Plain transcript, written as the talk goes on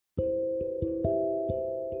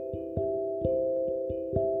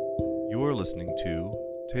You're listening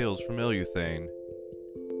to Tales from Eluthane.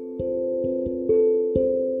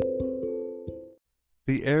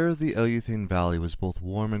 The air of the Eluthane Valley was both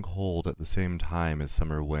warm and cold at the same time as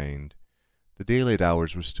summer waned. The daylight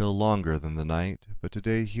hours were still longer than the night, but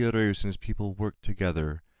today Hioreus and his people worked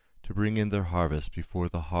together to bring in their harvest before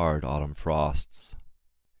the hard autumn frosts.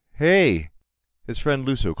 "Hey!" his friend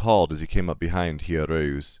Luso called as he came up behind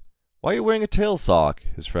Hioreus. "Why are you wearing a tail sock?"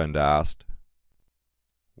 his friend asked.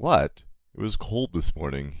 "What? It was cold this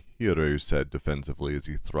morning," Hioreus said defensively as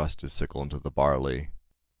he thrust his sickle into the barley.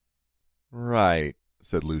 "Right,"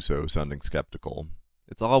 said Luso, sounding skeptical.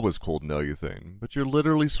 "It's always cold in Eluthane, but you're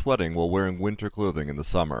literally sweating while wearing winter clothing in the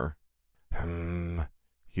summer."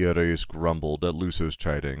 Hioreus grumbled at Luso's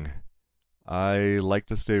chiding. "I like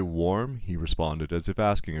to stay warm," he responded, as if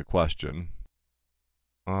asking a question.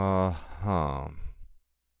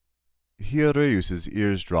 Hioreus's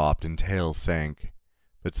ears dropped and tail sank,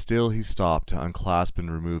 but still he stopped to unclasp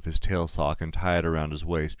and remove his tail sock and tie it around his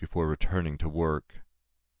waist before returning to work.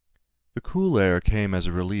 The cool air came as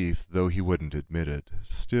a relief, though he wouldn't admit it.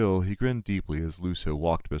 Still, he grinned deeply as Luso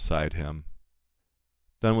walked beside him.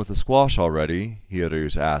 "Done with the squash already?"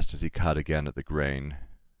 Hioreus asked as he cut again at the grain.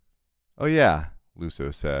 "Oh yeah,"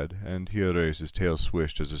 Luso said, and Hioreus's tail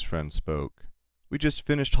swished as his friend spoke. "We just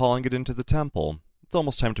finished hauling it into the temple. It's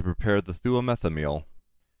almost time to prepare the thuametha meal."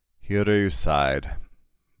 Hioreus sighed.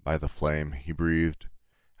 "By the flame," he breathed,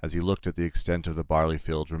 as he looked at the extent of the barley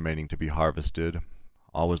fields remaining to be harvested.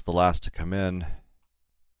 Always the last to come in.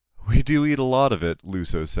 "We do eat a lot of it,"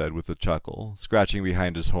 Luso said with a chuckle, scratching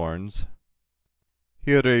behind his horns.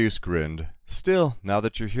 Hioreus grinned. "Still, now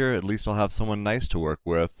that you're here, at least I'll have someone nice to work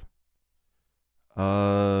with."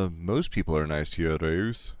 Most people are nice,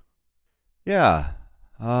 Hioreus." "Yeah,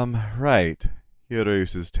 right."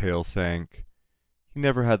 Hioreus's tail sank. He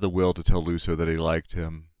never had the will to tell Luso that he liked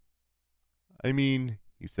him. "I mean,"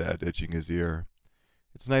 he said, itching his ear,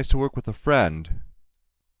 "it's nice to work with a friend."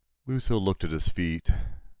 Luso looked at his feet.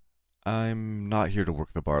 "I'm not here to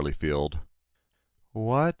work the barley field."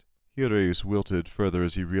 "What?" Hioreus wilted further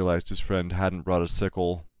as he realized his friend hadn't brought a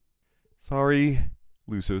sickle. "Sorry,"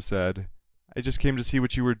 Luso said. "I just came to see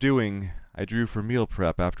what you were doing. I drew for meal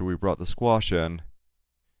prep after we brought the squash in."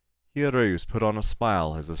 Hioreus put on a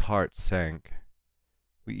smile as his heart sank.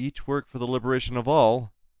 "We each work for the liberation of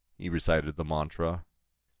all," he recited the mantra.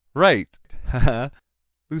 "Right! Ha!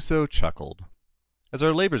 Luso chuckled. "As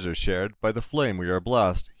our labors are shared, by the flame we are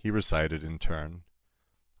blessed," he recited in turn.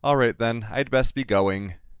 "All right then, I'd best be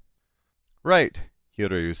going." "Right,"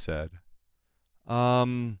 Hioreus said.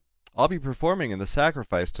 I'll be performing in the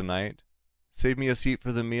sacrifice tonight. Save me a seat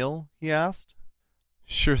for the meal?" he asked.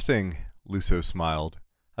 "Sure thing," Luso smiled.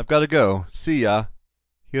 "I've got to go. See ya."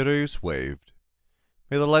 Hioreus waved.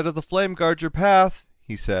 "May the light of the flame guard your path,"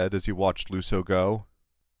 he said as he watched Luso go.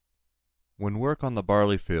 When work on the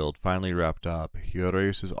barley field finally wrapped up,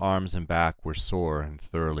 Hioreus's arms and back were sore and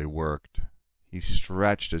thoroughly worked. He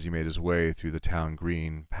stretched as he made his way through the town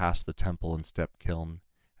green, past the temple and step kiln,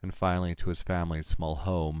 and finally to his family's small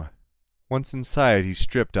home. Once inside, he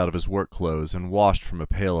stripped out of his work clothes and washed from a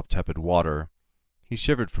pail of tepid water. He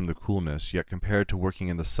shivered from the coolness, yet compared to working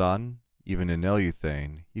in the sun, even in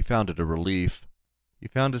Eluthane, he found it a relief. He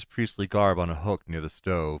found his priestly garb on a hook near the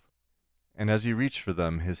stove, and as he reached for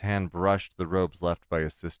them, his hand brushed the robes left by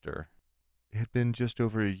his sister. It had been just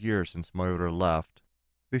over a year since Moira left.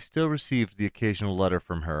 They still received the occasional letter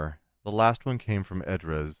from her. The last one came from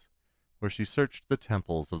Edres, where she searched the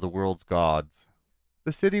temples of the world's gods.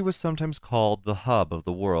 The city was sometimes called the hub of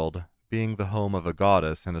the world, being the home of a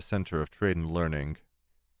goddess and a center of trade and learning.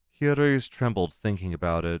 Hioreus trembled thinking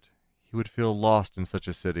about it. He would feel lost in such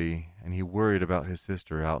a city, and he worried about his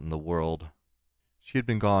sister out in the world. She had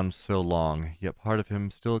been gone so long, yet part of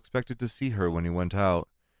him still expected to see her when he went out,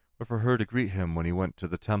 or for her to greet him when he went to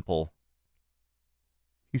the temple.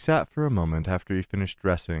 He sat for a moment after he finished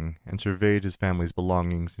dressing, and surveyed his family's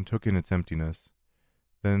belongings and took in its emptiness.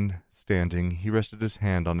 Then, standing, he rested his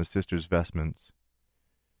hand on his sister's vestments.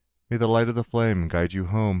 "May the light of the flame guide you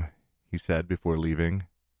home," he said before leaving.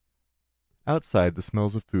 Outside, the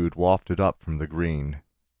smells of food wafted up from the green.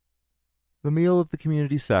 The meal of the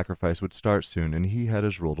community sacrifice would start soon, and he had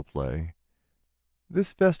his role to play.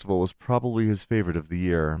 This festival was probably his favorite of the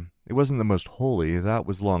year. It wasn't the most holy, that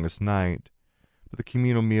was longest night, but the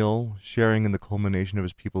communal meal, sharing in the culmination of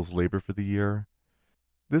his people's labor for the year,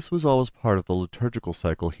 this was always part of the liturgical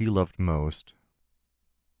cycle he loved most.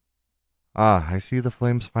 "Ah, I see the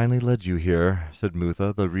flames finally led you here," said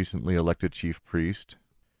Mutha, the recently elected chief priest.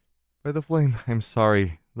 "By the flame, I'm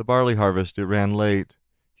sorry. The barley harvest, it ran late."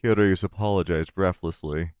 Hioreus apologized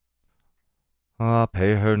breathlessly. Ah,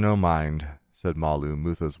 pay her no mind, said Malu,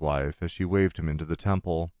 Mutha's wife, as she waved him into the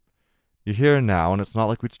temple. You're here now, and it's not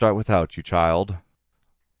like we'd start without you, child.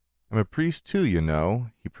 I'm a priest too, you know,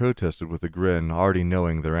 he protested with a grin, already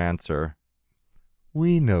knowing their answer.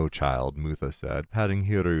 We know, child, Mutha said, patting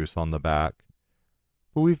Hiroyus on the back.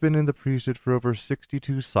 But we've been in the priesthood for over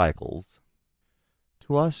 62 cycles.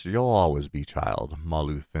 To us, you'll always be child,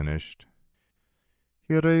 Malu finished.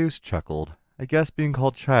 Hiroyus chuckled. I guess being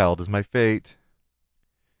called child is my fate.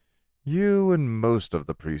 You and most of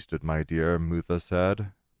the priesthood, my dear, Mutha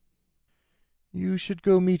said. You should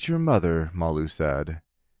go meet your mother, Malu said.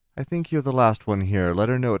 I think you're the last one here. Let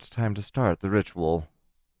her know it's time to start the ritual.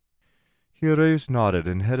 Hiroyus nodded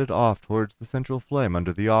and headed off towards the central flame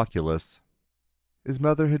under the oculus. His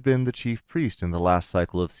mother had been the chief priest in the last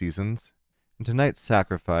cycle of seasons, and tonight's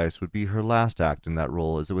sacrifice would be her last act in that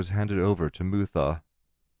role as it was handed over to Mutha.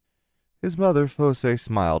 His mother, Fose,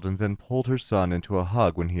 smiled and then pulled her son into a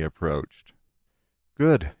hug when he approached.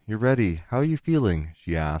 Good, you're ready. How are you feeling?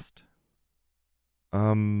 She asked.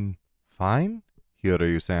 Fine,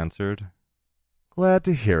 Hiroyus answered. Glad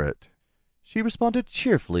to hear it. She responded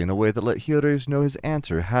cheerfully in a way that let Hiroyus know his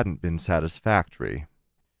answer hadn't been satisfactory.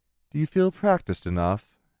 Do you feel practiced enough?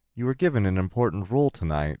 You were given an important role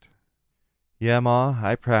tonight. Yeah, Ma,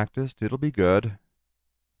 I practiced. It'll be good.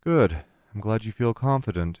 Good. I'm glad you feel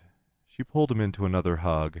confident. She pulled him into another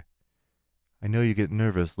hug. I know you get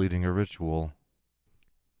nervous leading a ritual.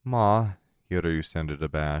 Ma, Hiroyus sounded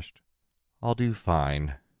abashed. I'll do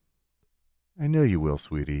fine. I know you will,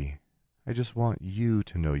 sweetie. I just want you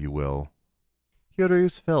to know you will.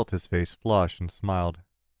 Hiroyus felt his face flush and smiled.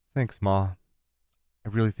 Thanks, Ma. I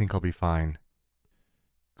really think I'll be fine.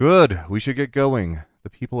 Good. We should get going. The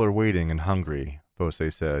people are waiting and hungry,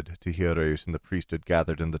 Fose said to Hiroyus and the priesthood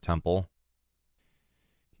gathered in the temple.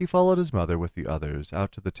 He followed his mother with the others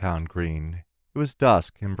out to the town green. It was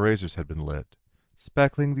dusk and braziers had been lit,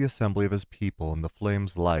 speckling the assembly of his people in the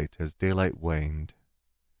flame's light as daylight waned.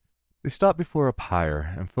 They stopped before a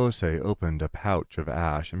pyre, and Fose opened a pouch of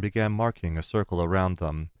ash and began marking a circle around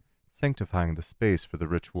them, sanctifying the space for the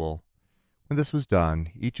ritual. When this was done,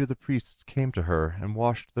 each of the priests came to her and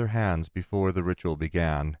washed their hands before the ritual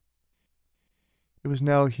began. It was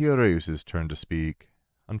now Hiroyus's turn to speak.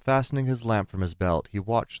 Unfastening his lamp from his belt, he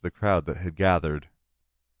watched the crowd that had gathered.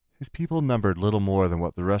 His people numbered little more than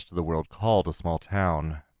what the rest of the world called a small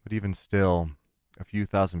town, but even still, a few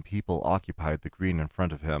thousand people occupied the green in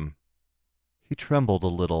front of him. He trembled a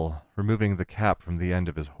little, removing the cap from the end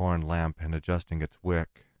of his horn lamp and adjusting its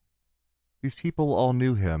wick. These people all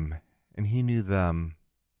knew him, and he knew them.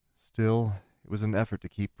 Still, it was an effort to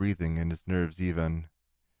keep breathing and his nerves even.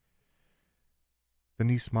 Then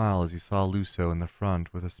he smiled as he saw Luso in the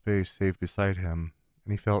front with a space saved beside him,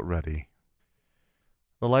 and he felt ready.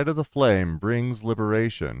 The light of the flame brings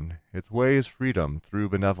liberation. Its way is freedom through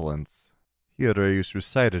benevolence. Hiroyus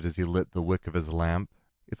recited as he lit the wick of his lamp.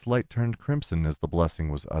 Its light turned crimson as the blessing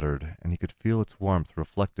was uttered, and he could feel its warmth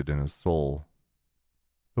reflected in his soul.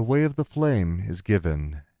 The way of the flame is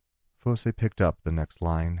given. Fose picked up the next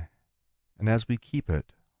line. And as we keep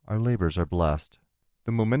it, our labors are blessed.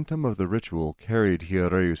 The momentum of the ritual carried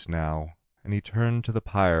Hiroyus now, and he turned to the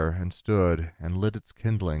pyre and stood and lit its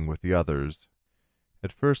kindling with the others.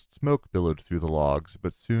 At first smoke billowed through the logs,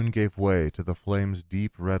 but soon gave way to the flame's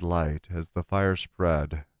deep red light as the fire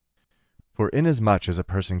spread. For inasmuch as a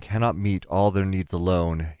person cannot meet all their needs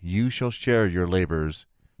alone, you shall share your labors,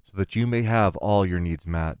 so that you may have all your needs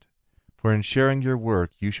met. For in sharing your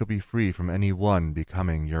work you shall be free from any one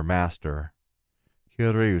becoming your master.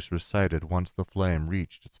 Hiroyus recited once the flame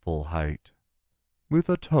reached its full height.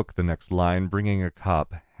 Mutha took the next line, bringing a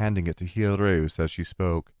cup, handing it to Hiroyus as she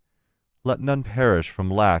spoke. Let none perish from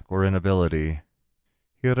lack or inability.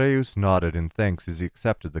 Hiroyus nodded in thanks as he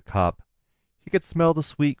accepted the cup. He could smell the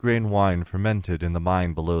sweet grain wine fermented in the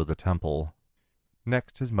mine below the temple.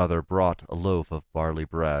 Next his mother brought a loaf of barley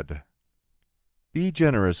bread. Be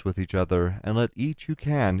generous with each other, and let each who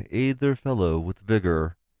can aid their fellow with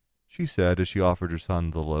vigor, she said as she offered her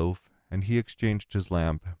son the loaf, and he exchanged his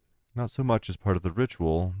lamp, not so much as part of the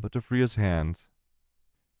ritual, but to free his hands.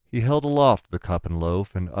 He held aloft the cup and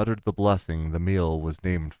loaf, and uttered the blessing the meal was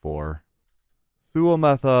named for.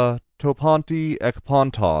 Thuometha toponti ek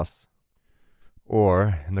pontos,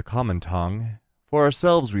 or, in the common tongue, for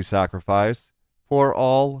ourselves we sacrifice, for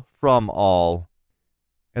all, from all.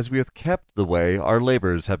 As we have kept the way, our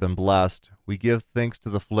labors have been blessed. We give thanks to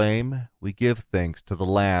the flame, we give thanks to the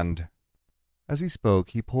land. As he spoke,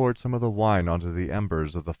 he poured some of the wine onto the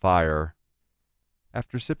embers of the fire.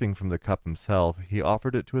 After sipping from the cup himself, he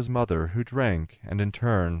offered it to his mother, who drank, and in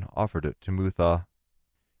turn offered it to Mutha.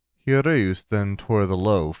 Hiraeus then tore the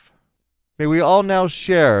loaf. May we all now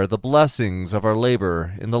share the blessings of our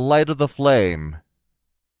labor in the light of the flame.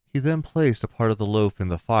 He then placed a part of the loaf in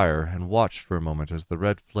the fire and watched for a moment as the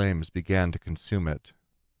red flames began to consume it.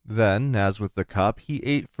 Then, as with the cup, he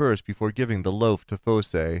ate first before giving the loaf to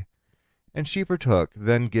Phosé, and she partook,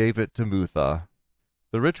 then gave it to Mutha.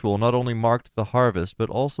 The ritual not only marked the harvest, but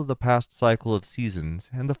also the past cycle of seasons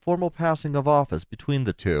and the formal passing of office between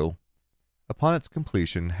the two. Upon its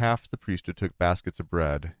completion, half the priesthood took baskets of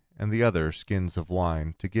bread, and the other skins of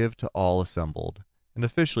wine, to give to all assembled, and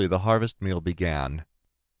officially the harvest meal began.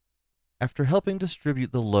 After helping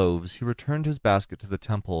distribute the loaves, he returned his basket to the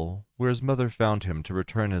temple, where his mother found him to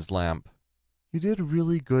return his lamp. "You did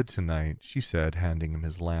really good tonight," she said, handing him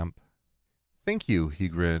his lamp. "Thank you," he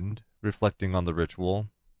grinned, reflecting on the ritual.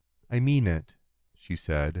 "I mean it," she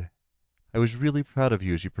said. "I was really proud of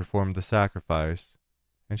you as you performed the sacrifice,"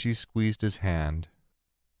 and she squeezed his hand.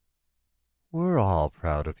 "We're all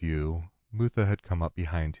proud of you." Mutha had come up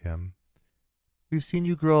behind him. "We've seen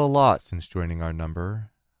you grow a lot since joining our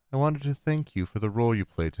number. I wanted to thank you for the role you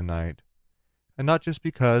played tonight, and not just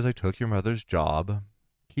because I took your mother's job.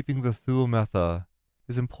 Keeping the Thule Metha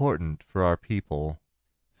is important for our people."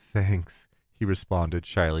 "Thanks," he responded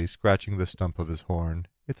shyly, scratching the stump of his horn.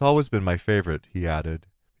 "It's always been my favorite," he added,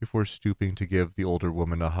 before stooping to give the older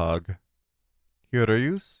woman a hug.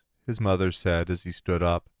 "Hiraeus," his mother said as he stood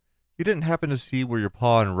up, "you didn't happen to see where your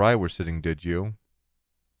pa and Rai were sitting, did you?"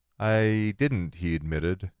 "I didn't," he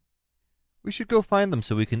admitted. "We should go find them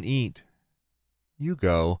so we can eat." "You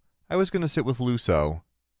go. I was going to sit with Luso."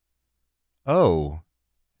 "Oh."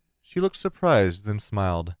 She looked surprised, then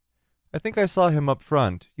smiled. "I think I saw him up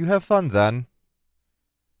front. You have fun, then."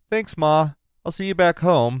 "Thanks, Ma. I'll see you back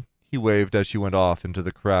home," he waved as she went off into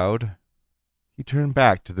the crowd. He turned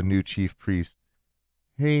back to the new chief priest.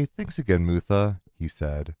 "Hey, thanks again, Mutha," he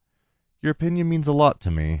said. "Your opinion means a lot to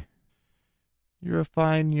me." "You're a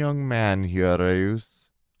fine young man, Hiraeus.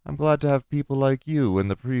 I'm glad to have people like you in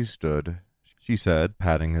the priesthood," she said,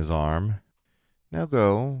 patting his arm. "Now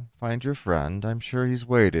go, find your friend. I'm sure he's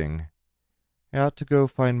waiting. I ought to go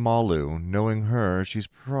find Malu. Knowing her, she's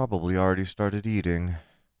probably already started eating."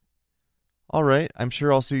 "All right, I'm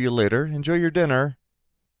sure I'll see you later. Enjoy your dinner."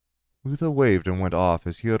 Mutha waved and went off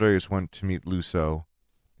as Hiraeus went to meet Luso.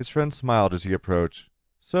 His friend smiled as he approached.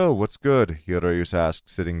 "So, what's good?" Hiraeus asked,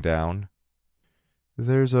 sitting down.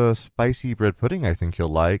 "There's a spicy bread pudding I think you'll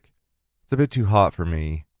like. It's a bit too hot for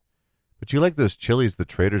me. But you like those chilies the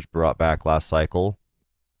traders brought back last cycle."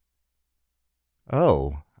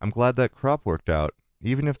 "Oh, I'm glad that crop worked out,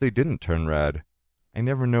 even if they didn't turn red. I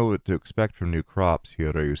never know what to expect from new crops,"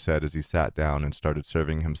 Hiraeus said as he sat down and started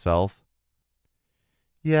serving himself.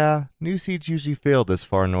 "Yeah, new seeds usually fail this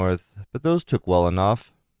far north, but those took well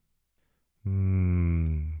enough."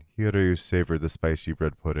 Hiraeus savored the spicy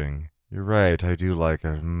bread pudding. "You're right, I do like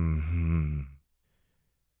it.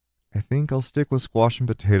 "I think I'll stick with squash and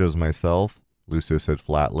potatoes myself," Luso said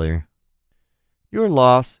flatly. "Your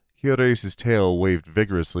loss." Hiraeus' tail waved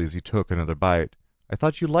vigorously as he took another bite. "I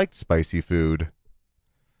thought you liked spicy food."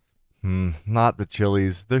 Not the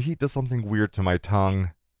chilies. Their heat does something weird to my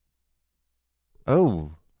tongue."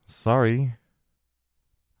 "Oh, sorry."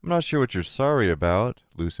 "I'm not sure what you're sorry about,"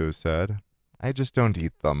 Luso said. "I just don't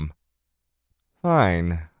eat them."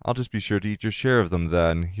 "Fine. I'll just be sure to eat your share of them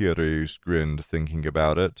then," Hiraeus grinned, thinking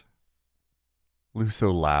about it.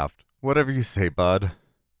 Luso laughed. "Whatever you say, bud."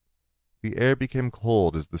 The air became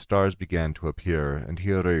cold as the stars began to appear, and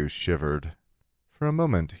Hiraeus shivered. For a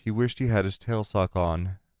moment he wished he had his tail sock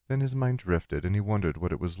on. Then his mind drifted, and he wondered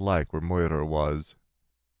what it was like where Moira was.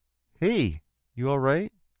 "Hey, you all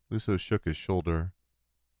right?" Luso shook his shoulder.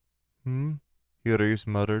 Hiraeus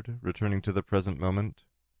muttered, returning to the present moment.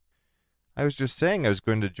 "I was just saying I was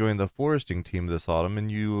going to join the foresting team this autumn,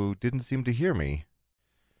 and you didn't seem to hear me."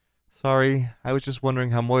 "Sorry, I was just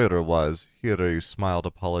wondering how Moira was." Hiraeus smiled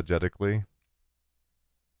apologetically.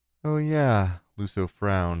 "Oh yeah," Luso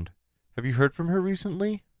frowned. "Have you heard from her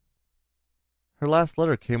recently?" "Her last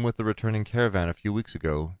letter came with the returning caravan a few weeks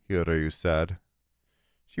ago," Hiraeus said.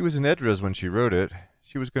 "She was in Edras when she wrote it.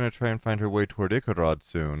 She was going to try and find her way toward Ikarad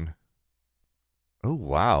soon." "Oh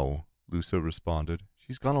wow," Luso responded.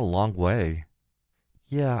 "She's gone a long way."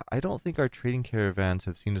 "Yeah, I don't think our trading caravans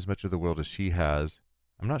have seen as much of the world as she has.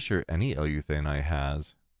 I'm not sure any Eluthane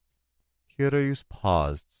has." Hiraeus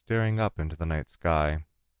paused, staring up into the night sky.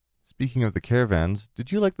 "Speaking of the caravans,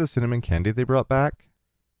 did you like the cinnamon candy they brought back?"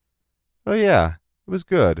 "Oh yeah, it was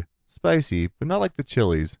good. Spicy, but not like the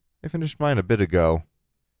chilies. I finished mine a bit ago."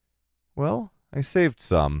 "Well, I saved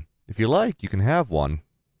some. If you like, you can have one."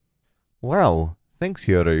 "Wow, Thanks,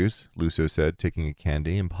 Hyoreus, Luso said, taking a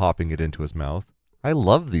candy and popping it into his mouth. I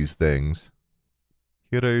love these things.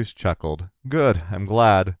 Hyoreus chuckled. Good, I'm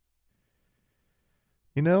glad.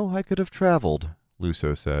 You know, I could have traveled,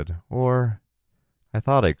 Luso said. Or I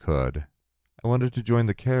thought I could. I wanted to join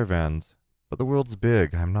the caravans, but the world's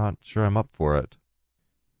big. I'm not sure I'm up for it.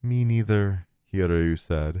 Me neither, Hyoreus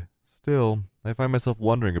said. Still, I find myself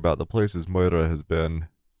wondering about the places Moira has been.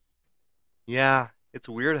 Yeah, it's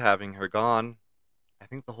weird having her gone. I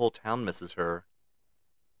think the whole town misses her.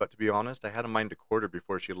 But to be honest, I had a mind to court her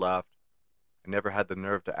before she left. I never had the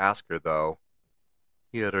nerve to ask her, though.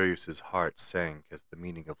 Hierreus's heart sank as the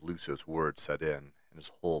meaning of Luso's words set in, and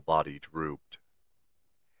his whole body drooped.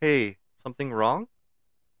 Hey, something wrong?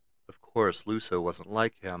 Of course, Luso wasn't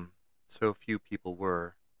like him. So few people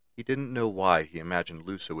were. He didn't know why he imagined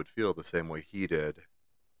Luso would feel the same way he did.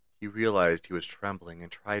 He realized he was trembling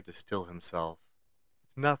and tried to still himself.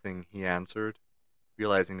 It's nothing, he answered,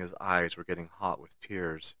 realizing his eyes were getting hot with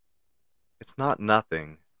tears. It's not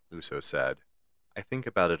nothing, Luso said. I think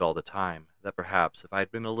about it all the time, that perhaps if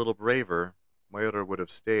I'd been a little braver, Moira would have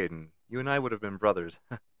stayed and you and I would have been brothers.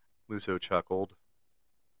 Luso chuckled.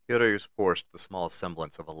 Hyoreus forced the small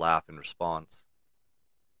semblance of a laugh in response.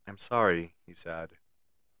 I'm sorry, he said.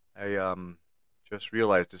 I, just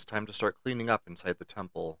realized it's time to start cleaning up inside the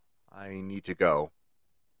temple. I need to go.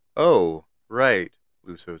 Oh, right,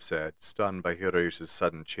 Luso said, stunned by Hyoreus'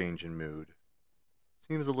 sudden change in mood.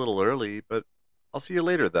 Seems a little early, but I'll see you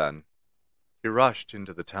later then. He rushed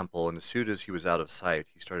into the temple, and as soon as he was out of sight,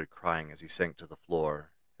 he started crying as he sank to the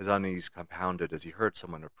floor. His unease compounded as he heard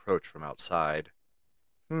someone approach from outside.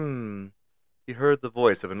 He heard the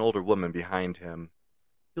voice of an older woman behind him.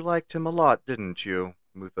 You liked him a lot, didn't you?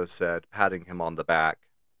 Mutha said, patting him on the back.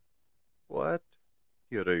 What?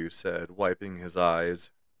 Hyoreus said, wiping his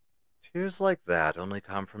eyes. Tears like that only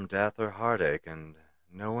come from death or heartache, and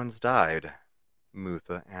no one's died,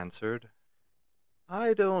 Mutha answered.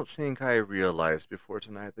 I don't think I realized before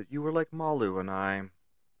tonight that you were like Malu and I.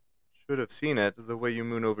 Should have seen it, the way you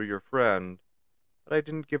moon over your friend, but I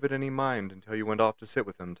didn't give it any mind until you went off to sit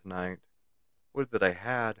with him tonight. Would that I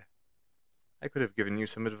had. I could have given you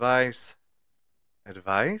some advice.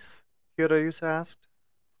 Advice? Hyoreus asked.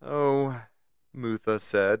 Oh, Mutha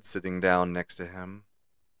said, sitting down next to him.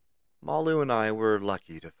 Malu and I were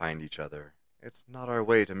lucky to find each other. It's not our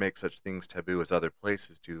way to make such things taboo as other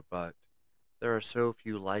places do, but there are so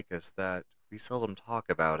few like us that we seldom talk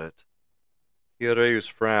about it.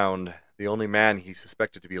 Hyoreus frowned. The only man he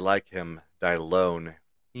suspected to be like him died alone.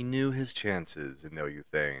 He knew his chances in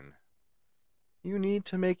Eluthane. You need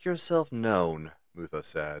to make yourself known, Mutha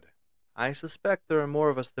said. I suspect there are more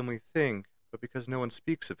of us than we think, but because no one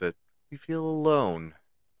speaks of it, we feel alone.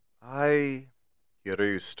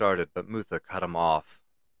 Hyoreus started, but Mutha cut him off.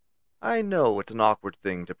 I know it's an awkward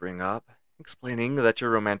thing to bring up, explaining that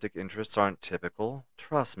your romantic interests aren't typical.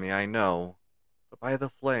 Trust me, I know. But by the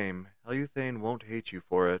flame, Eluthane won't hate you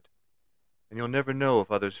for it, and you'll never know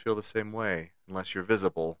if others feel the same way, unless you're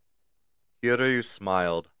visible. Hyoreus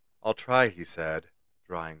smiled. I'll try, he said,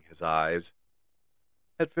 drying his eyes.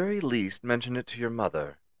 At very least, mention it to your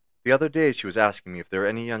mother. The other day she was asking me if there were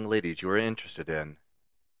any young ladies you were interested in.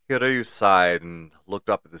 Hyoreus sighed and looked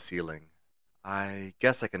up at the ceiling. I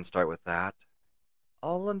guess I can start with that.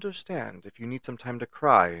 I'll understand if you need some time to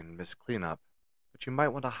cry and miss cleanup, but you might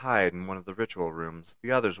want to hide in one of the ritual rooms.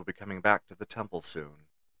 The others will be coming back to the temple soon.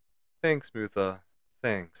 Thanks, Mutha.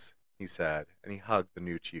 Thanks, he said, and he hugged the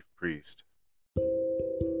new chief priest.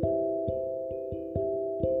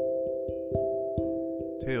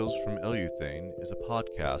 Tales from Eluthane is a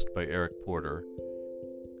podcast by Eric Porter,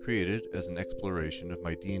 created as an exploration of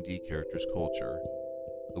my D&D character's culture.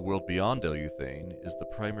 The world beyond Eluthane is the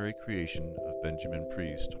primary creation of Benjamin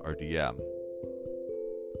Priest, our DM.